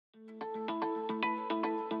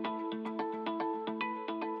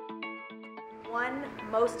One,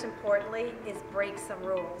 most importantly, is break some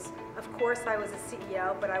rules. Of course, I was a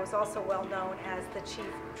CEO, but I was also well known as the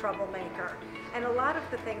chief troublemaker. And a lot of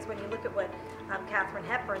the things, when you look at what Katharine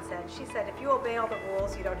Hepburn said, she said, if you obey all the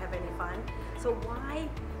rules, you don't have any fun. So why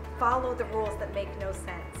follow the rules that make no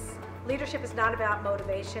sense? Leadership is not about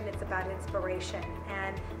motivation, it's about inspiration.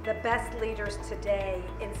 And the best leaders today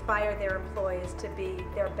inspire their employees to be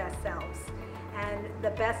their best selves. And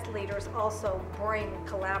the best leaders also bring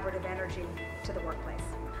collaborative energy to the workplace.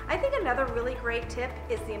 I think another really great tip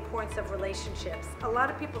is the importance of relationships. A lot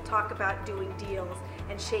of people talk about doing deals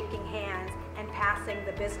and shaking hands and passing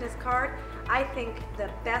the business card. I think the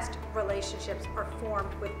best relationships are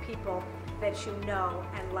formed with people that you know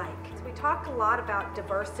and like. So we talk a lot about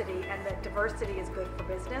diversity and that diversity is good for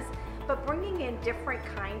business, but bringing in different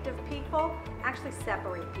kind of people actually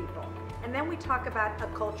separate people. And then we talk about a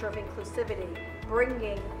culture of inclusivity,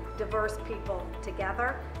 bringing diverse people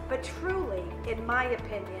together. But truly, in my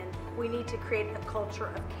opinion, we need to create a culture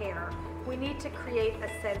of care. We need to create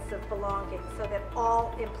a sense of belonging so that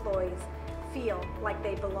all employees feel like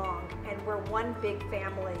they belong and we're one big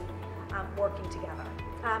family working together.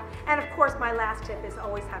 And of course, my last tip is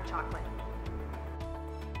always have chocolate.